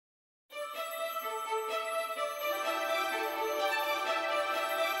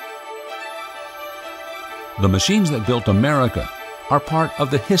The machines that built America are part of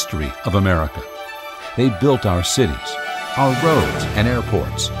the history of America. They built our cities, our roads and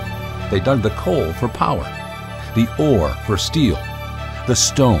airports. They dug the coal for power, the ore for steel, the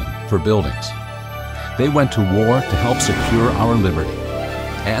stone for buildings. They went to war to help secure our liberty,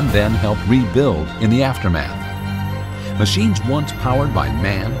 and then helped rebuild in the aftermath. Machines once powered by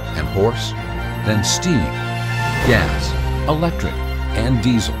man and horse, then steam, gas, electric, and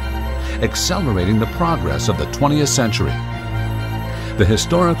diesel, accelerating the progress of the 20th century. The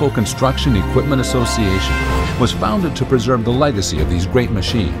Historical Construction Equipment Association was founded to preserve the legacy of these great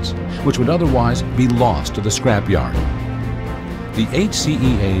machines, which would otherwise be lost to the scrapyard. The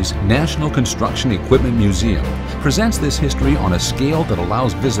H.C.E.A.'s National Construction Equipment Museum presents this history on a scale that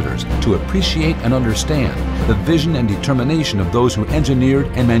allows visitors to appreciate and understand the vision and determination of those who engineered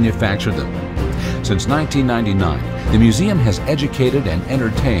and manufactured them. Since 1999, the museum has educated and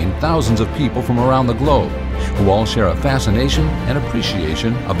entertained thousands of people from around the globe, who all share a fascination and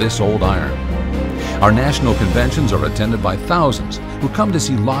appreciation of this old iron. Our national conventions are attended by thousands who come to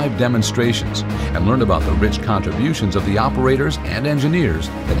see live demonstrations and learn about the rich contributions of the operators and engineers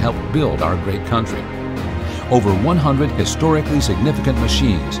that helped build our great country. Over 100 historically significant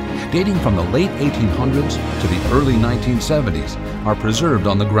machines, dating from the late 1800s to the early 1970s, are preserved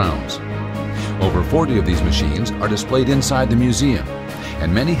on the grounds. Over 40 of these machines are displayed inside the museum,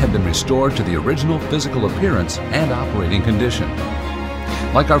 and many have been restored to the original physical appearance and operating condition.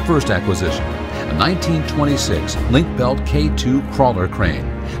 Like our first acquisition, a 1926 Link-Belt K2 crawler crane,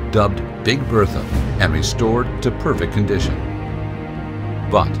 dubbed Big Bertha, and restored to perfect condition.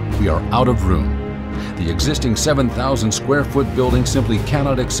 But we are out of room. The existing 7,000 square foot building simply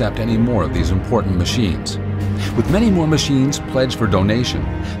cannot accept any more of these important machines. With many more machines pledged for donation,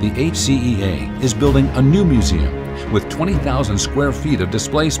 the H.C.E.A. is building a new museum with 20,000 square feet of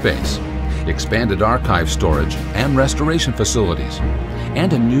display space, expanded archive storage and restoration facilities,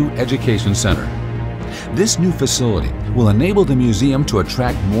 and a new education center. This new facility will enable the museum to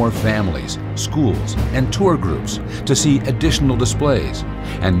attract more families, schools, and tour groups to see additional displays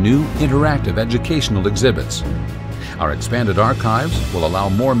and new interactive educational exhibits. Our expanded archives will allow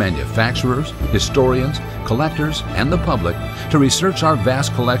more manufacturers, historians, collectors, and the public to research our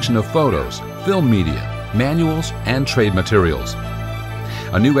vast collection of photos, film media, manuals, and trade materials.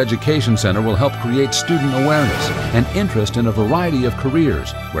 A new education center will help create student awareness and interest in a variety of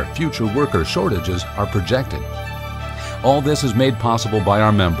careers where future worker shortages are projected. All this is made possible by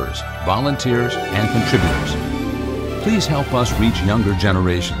our members, volunteers, and contributors. Please help us reach younger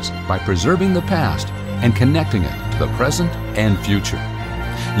generations by preserving the past and connecting it to the present and future.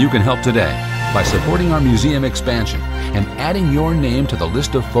 You can help today by supporting our museum expansion and adding your name to the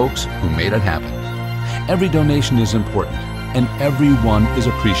list of folks who made it happen. Every donation is important, and everyone is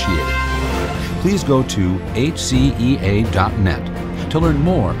appreciated. Please go to hcea.net to learn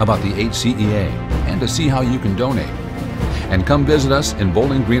more about the H.C.E.A. and to see how you can donate. And come visit us in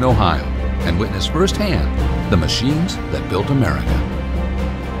Bowling Green, Ohio, and witness firsthand the machines that built America.